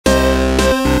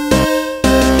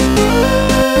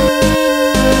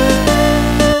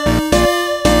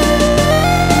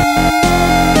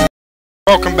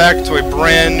welcome back to a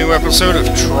brand new episode of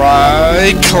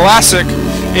TriClassic.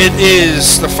 It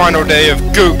is the final day of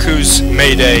Goku's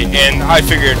Mayday, and I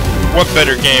figured what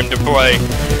better game to play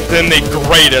than the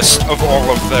greatest of all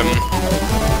of them.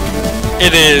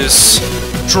 It is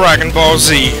Dragon Ball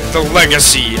Z, the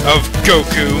Legacy of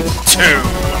Goku 2.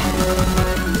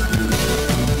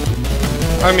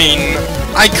 I mean,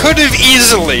 I could have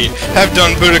easily have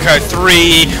done Budokai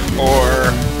 3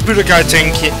 or Budokai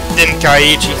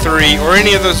Tenkaichi 3 or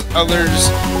any of those others,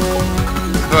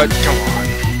 but come on.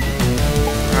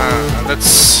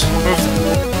 Let's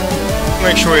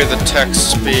make sure we have the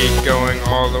text speed going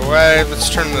all the way. Let's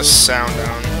turn the sound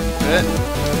down a bit.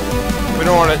 We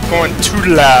don't want it going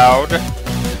too loud.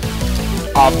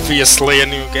 Obviously a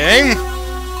new game.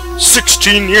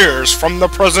 16 years from the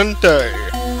present day.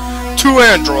 Two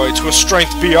androids with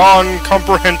strength beyond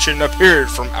comprehension appeared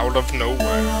from out of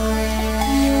nowhere.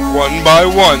 One by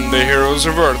one, the heroes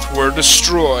of Earth were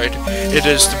destroyed. It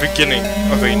is the beginning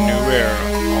of a new era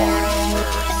on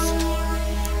Earth.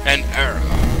 An era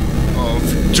of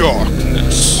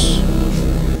darkness.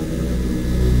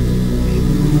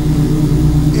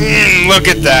 Look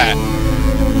at that.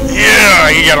 Yeah,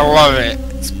 you gotta love it.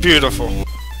 It's beautiful.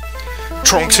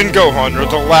 Trunks and Gohan are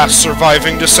the last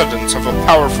surviving descendants of a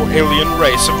powerful alien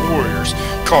race of warriors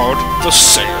called the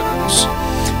Saiyans.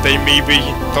 They may be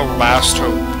the last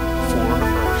hope for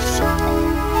Earth.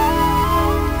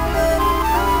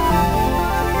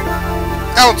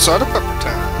 Outside of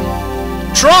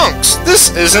Peppertown. Trunks! This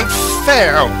isn't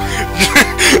fair!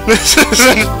 This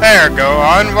isn't fair,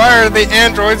 Gohan! Why are the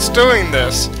androids doing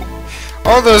this?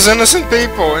 All those innocent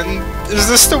people, and is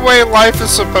this the way life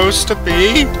is supposed to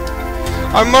be?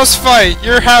 I must fight.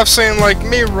 You're half sane like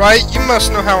me, right? You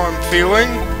must know how I'm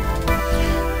feeling.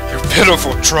 You're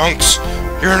pitiful, Trunks.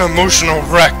 You're an emotional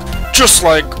wreck, just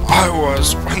like I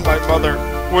was when my mother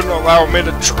wouldn't allow me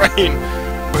to train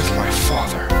with my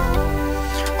father.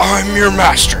 I'm your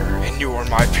master, and you are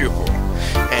my pupil.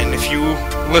 And if you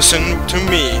listen to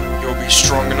me, you'll be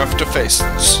strong enough to face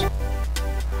this.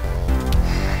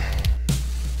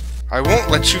 I won't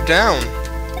let you down.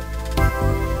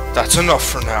 That's enough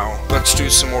for now. Let's do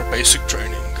some more basic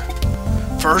training.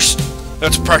 First,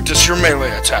 let's practice your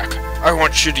melee attack. I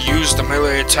want you to use the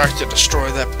melee attack to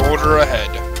destroy that boulder ahead.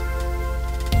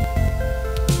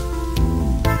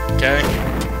 Okay?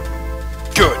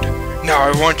 Good. Now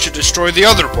I want you to destroy the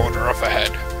other boulder up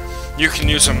ahead. You can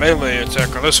use a melee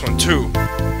attack on this one too,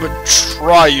 but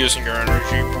try using your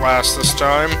energy blast this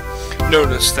time.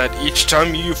 Notice that each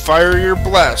time you fire your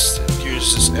blast, it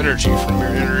uses energy from your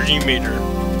energy meter.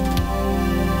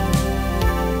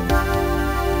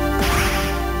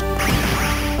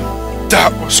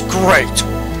 That was great!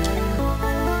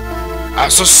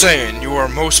 As a Saiyan, you are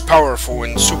most powerful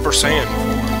in Super Saiyan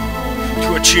form.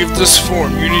 To achieve this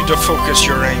form, you need to focus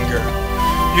your anger.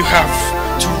 You have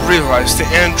to realize the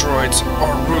androids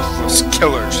are ruthless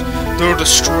killers. They'll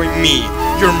destroy me,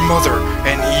 your mother,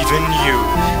 and even you.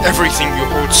 Everything you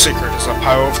hold sacred is a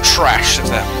pile of trash to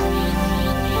them.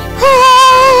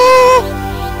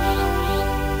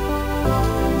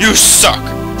 You suck,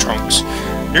 Trunks.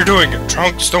 You're doing it,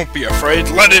 Trunks. Don't be afraid.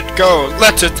 Let it go.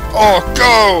 Let it all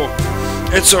go.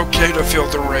 It's okay to feel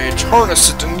the rage. Harness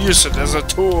it and use it as a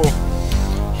tool.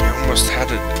 He almost had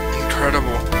it.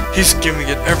 Incredible. He's giving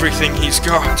it everything he's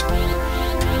got.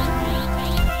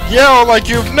 Yell like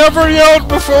you've never yelled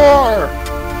before.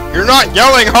 You're not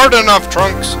yelling hard enough,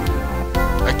 Trunks.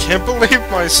 I can't believe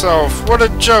myself. What a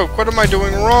joke. What am I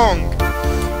doing wrong?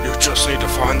 You just need to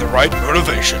find the right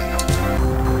motivation.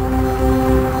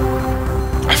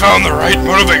 I found the right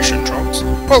motivation, Trunks.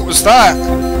 What was that?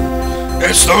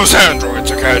 It's those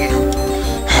androids again.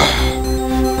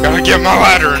 Gotta get my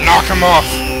ladder and knock them off.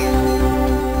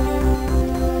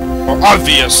 Well,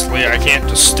 obviously I can't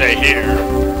just stay here.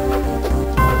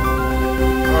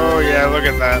 Oh yeah, look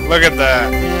at that. Look at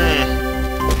that.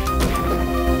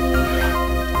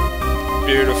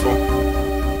 Beautiful.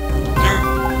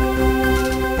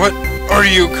 What? Are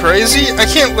you crazy? I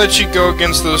can't let you go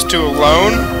against those two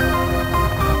alone.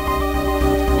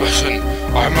 Listen,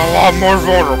 I'm a lot more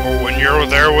vulnerable when you're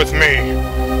there with me.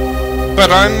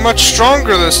 But I'm much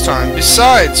stronger this time.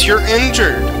 Besides, you're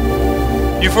injured.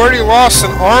 You've already lost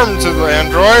an arm to the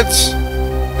androids.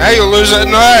 Now you'll lose a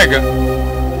leg.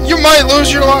 You might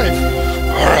lose your life.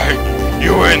 Alright,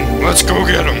 you win. Let's go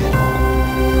get him.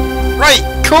 Right,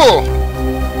 cool.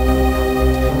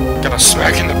 Gonna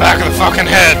smack in the back of the fucking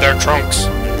head there, Trunks.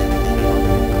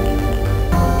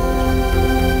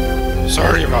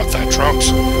 Sorry about that,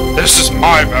 Trunks. This is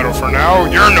my battle for now.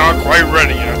 You're not quite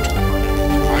ready yet.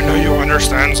 I know you'll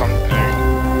understand someday.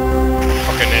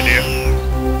 Fucking idiot.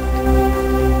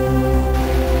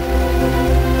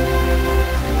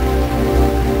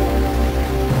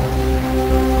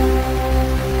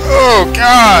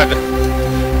 God!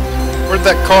 Where'd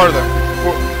that car though?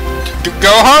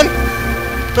 Gohan?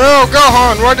 No,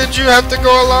 Gohan, why did you have to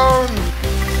go alone?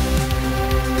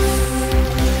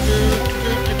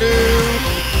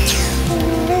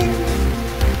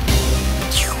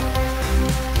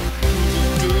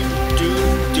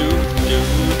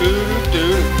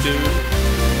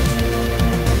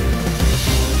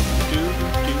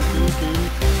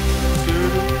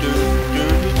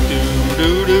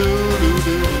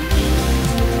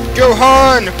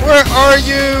 Gohan, where are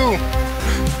you?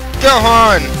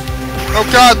 Gohan! Oh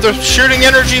God, they're shooting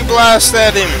energy blasts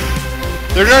at him.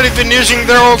 They're not even using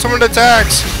their ultimate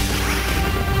attacks.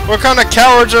 What kind of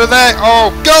cowards are they?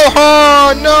 Oh,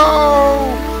 Gohan,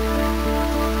 no!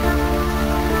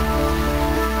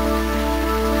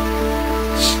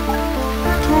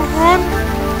 Gohan?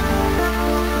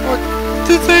 What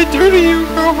did they do to you,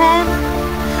 Gohan?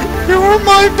 You were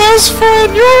my best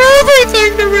friend. You were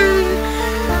everything to me.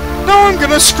 Now I'm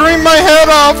gonna scream my head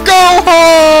off! Gohan!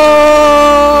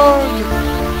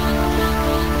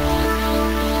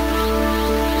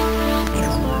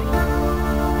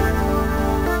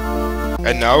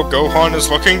 And now Gohan is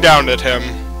looking down at him,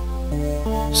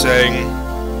 saying,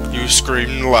 "You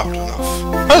screamed loud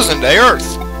enough. Present day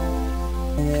Earth."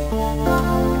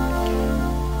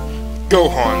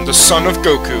 Gohan, the son of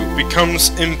Goku, becomes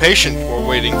impatient while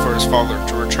waiting for his father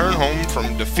to return home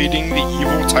from defeating the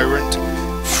evil tyrant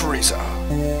Frieza.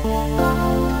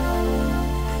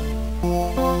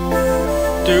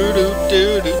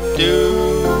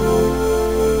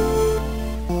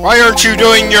 Why aren't you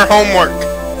doing your homework?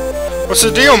 What's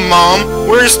the deal, Mom?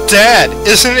 Where's Dad?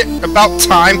 Isn't it about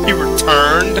time he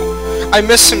returned? I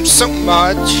miss him so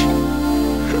much.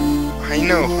 I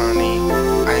know, honey.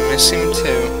 I miss him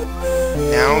too.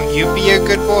 Now you be a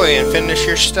good boy and finish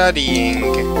your studying.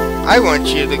 I want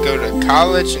you to go to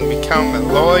college and become a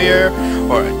lawyer,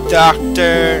 or a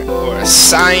doctor, or a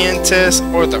scientist,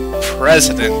 or the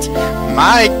president.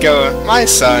 My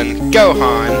son,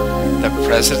 Gohan, the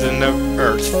president of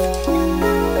Earth.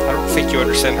 I don't think you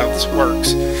understand how this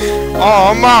works.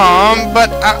 Oh, Mom,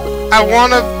 but I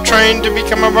want to train to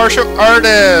become a martial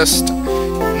artist.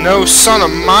 No son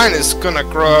of mine is gonna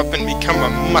grow up and become a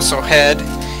musclehead.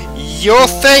 You'll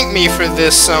thank me for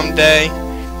this someday.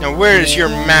 Now where's your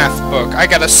math book? I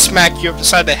gotta smack you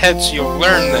upside the head so you'll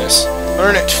learn this.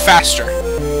 Learn it faster.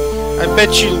 I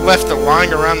bet you left it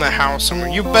lying around the house somewhere.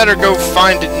 You better go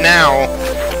find it now.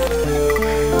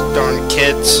 Darn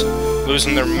kids.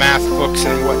 Losing their math books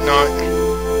and whatnot.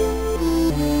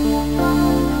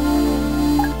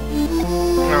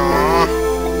 Aww.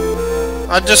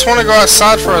 I just want to go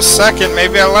outside for a second.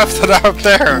 Maybe I left it out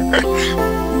there.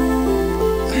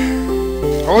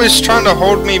 Always trying to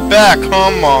hold me back,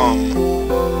 huh, Mom?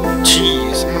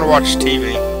 Jeez, I'm gonna watch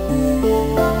TV.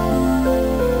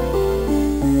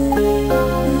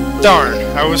 Darn,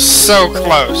 I was so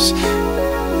close.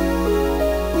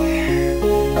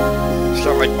 She's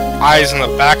got like eyes in the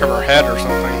back of her head or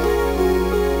something.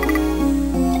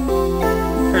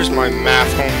 Here's my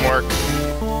math homework.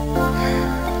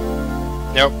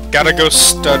 Nope, gotta go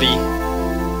study.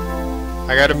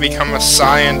 I gotta become a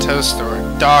scientist or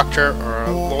a doctor or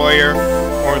a lawyer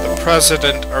or the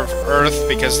president of Earth,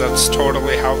 because that's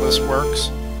totally how this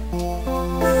works.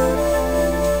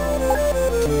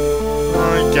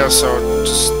 I guess I'll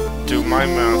just do my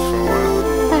math for a while.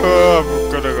 Oh,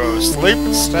 I'm gonna go sleep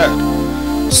instead.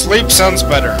 Sleep sounds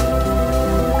better.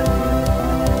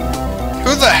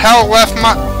 Who the hell left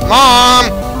my... Mom!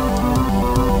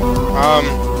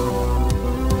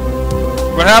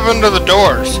 What happened to the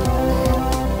doors?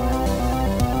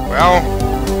 Well,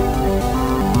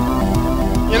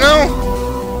 you know,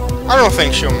 I don't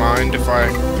think she'll mind if I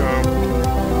go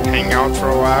hang out for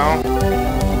a while.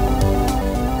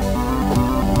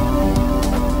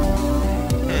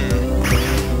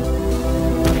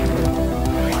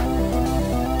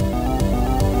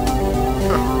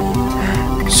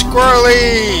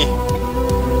 Squirrely!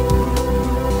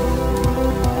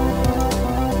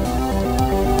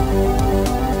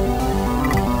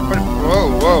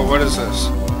 Whoa, what is this?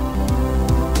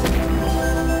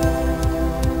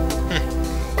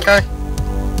 Okay.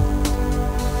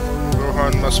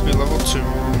 Gohan must be level 2.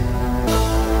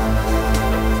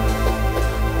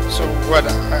 So what?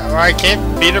 I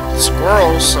can't beat up the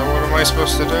squirrels, so what am I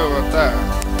supposed to do about that?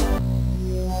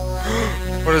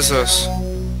 What is this?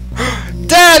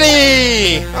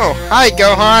 Daddy! Oh, hi,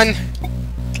 Gohan.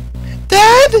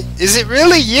 Dad? Is it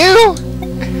really you?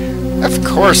 Of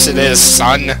course it is,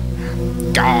 son.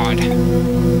 God.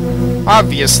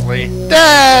 Obviously.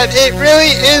 Dad, it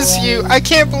really is you. I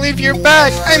can't believe you're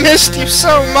back. I missed you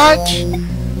so much.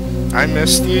 I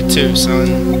missed you too, son.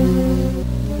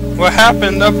 What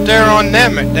happened up there on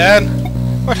Namek, Dad?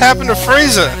 What happened to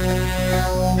Frieza?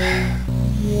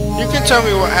 You can tell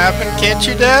me what happened, can't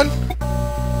you, Dad?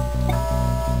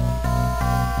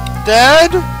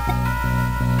 Dad?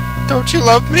 Don't you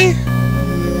love me?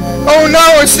 Oh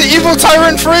no, it's the evil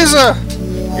tyrant Frieza!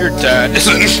 Your dad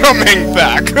isn't coming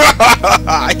back.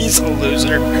 He's a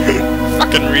loser.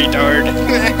 Fucking retard.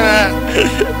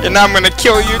 And I'm gonna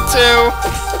kill you too.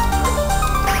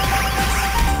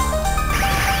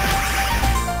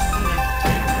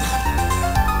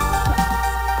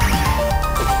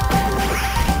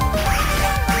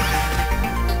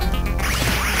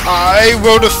 I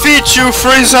will defeat you,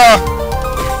 Frieza!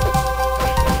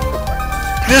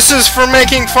 This is for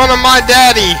making fun of my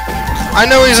daddy. I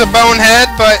know he's a bonehead,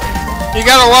 but you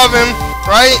gotta love him,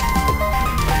 right?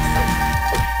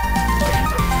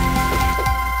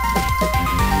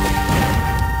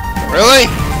 Really?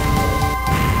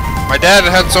 My dad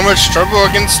had so much trouble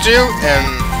against you, and...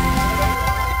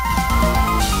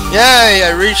 Yay,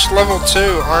 I reached level 2.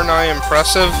 Aren't I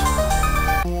impressive?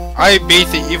 I beat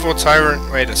the evil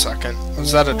tyrant. Wait a second.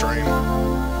 Was that a dream?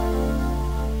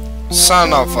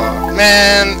 Son of a...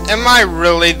 Man, am I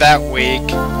really that weak?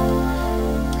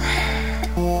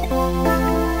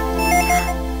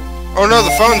 Oh no,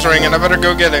 the phone's ringing. I better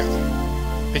go get it.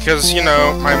 Because, you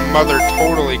know, my mother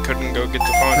totally couldn't go get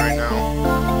the phone right now.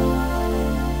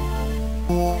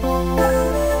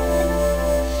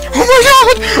 Oh my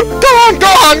god! Go on,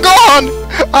 go on, go on!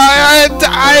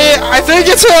 I think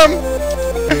it's him!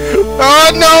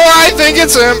 Oh no, I think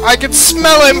it's him! I can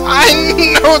smell him! I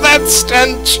know that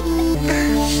stench!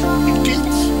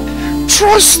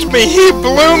 Trust me, he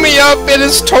blew me up! It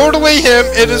is totally him!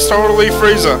 It is totally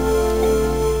Frieza!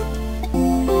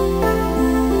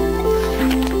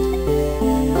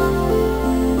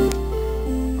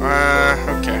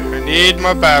 Okay, I need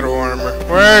my battle armor.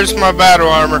 Where's my battle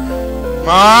armor?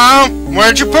 Mom?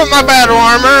 Where'd you put my battle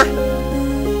armor?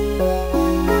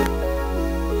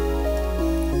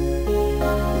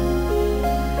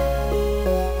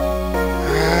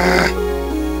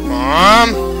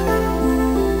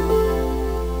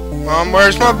 Mom,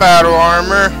 where's my battle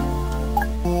armor?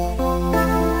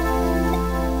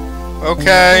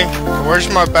 Okay, where's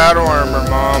my battle armor,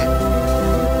 Mom?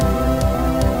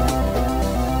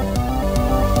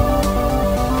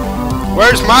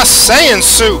 Where's my Saiyan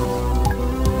suit?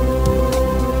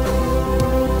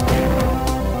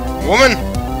 Woman?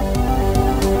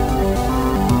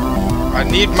 I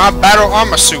need my battle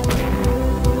armor suit.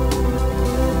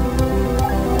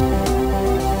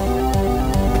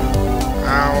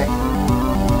 Ow.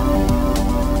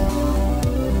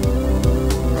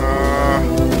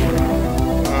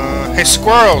 Hey,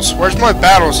 squirrels, where's my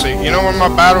battle suit? You know where my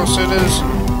battle suit is?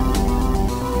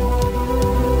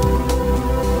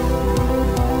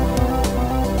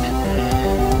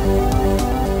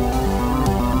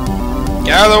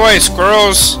 Get out of the way,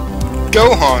 squirrels!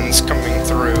 Gohan's coming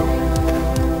through.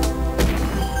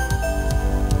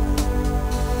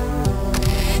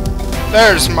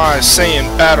 There's my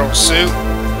Saiyan battle suit.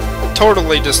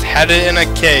 Totally just had it in a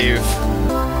cave.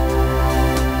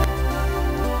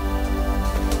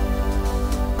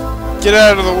 Get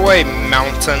out of the way,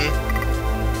 mountain.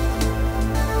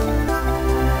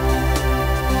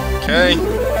 Okay.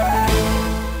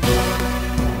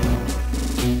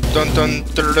 Dun dun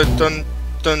dun dun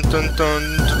dun dun dun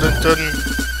dun dun.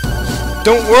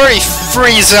 Don't worry,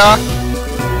 Frieza.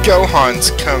 Gohan's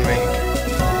coming.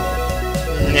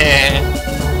 Nah.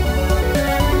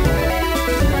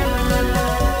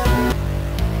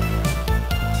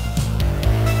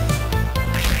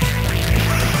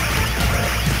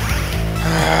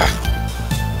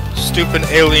 Stupid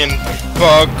alien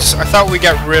bugs. I thought we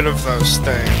got rid of those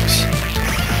things.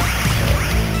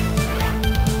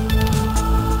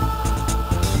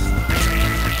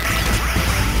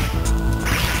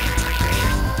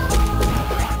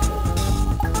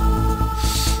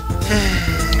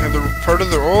 They're part of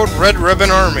the old Red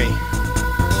Ribbon Army.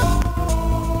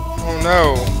 Oh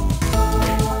no.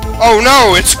 Oh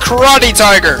no, it's Karate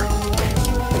Tiger!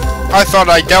 I thought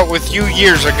I dealt with you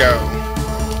years ago.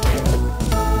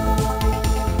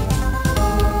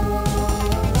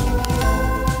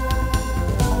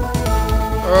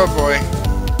 Oh boy.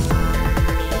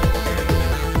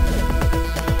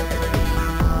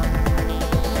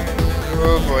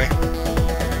 Oh boy.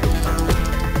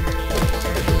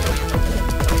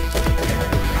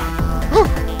 Whew.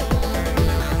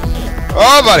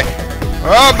 Oh buddy.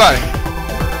 Oh buddy.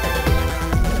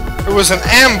 It was an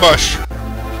ambush.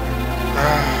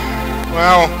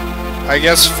 Well, I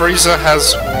guess Frieza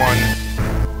has won.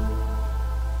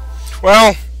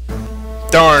 Well,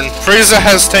 Darn, Frieza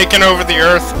has taken over the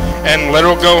Earth, and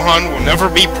little Gohan will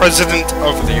never be president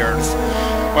of the Earth.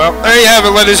 Well, there you have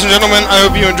it, ladies and gentlemen. I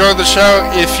hope you enjoyed the show.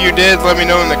 If you did, let me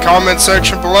know in the comment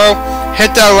section below.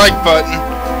 Hit that like button,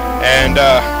 and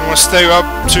want to stay up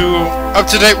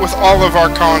to date with all of our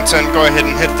content. Go ahead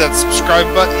and hit that subscribe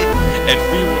button, and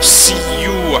we will see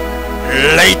you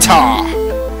later.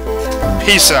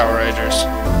 Peace out, Ragers.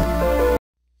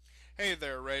 Hey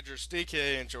there, Ragers.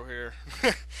 DKAngel here.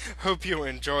 Hope you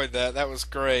enjoyed that. That was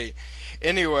great.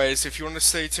 Anyways, if you want to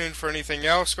stay tuned for anything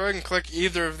else, go ahead and click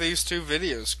either of these two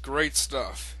videos. Great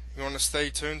stuff. If you want to stay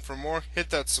tuned for more,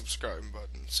 hit that subscribe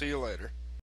button. See you later.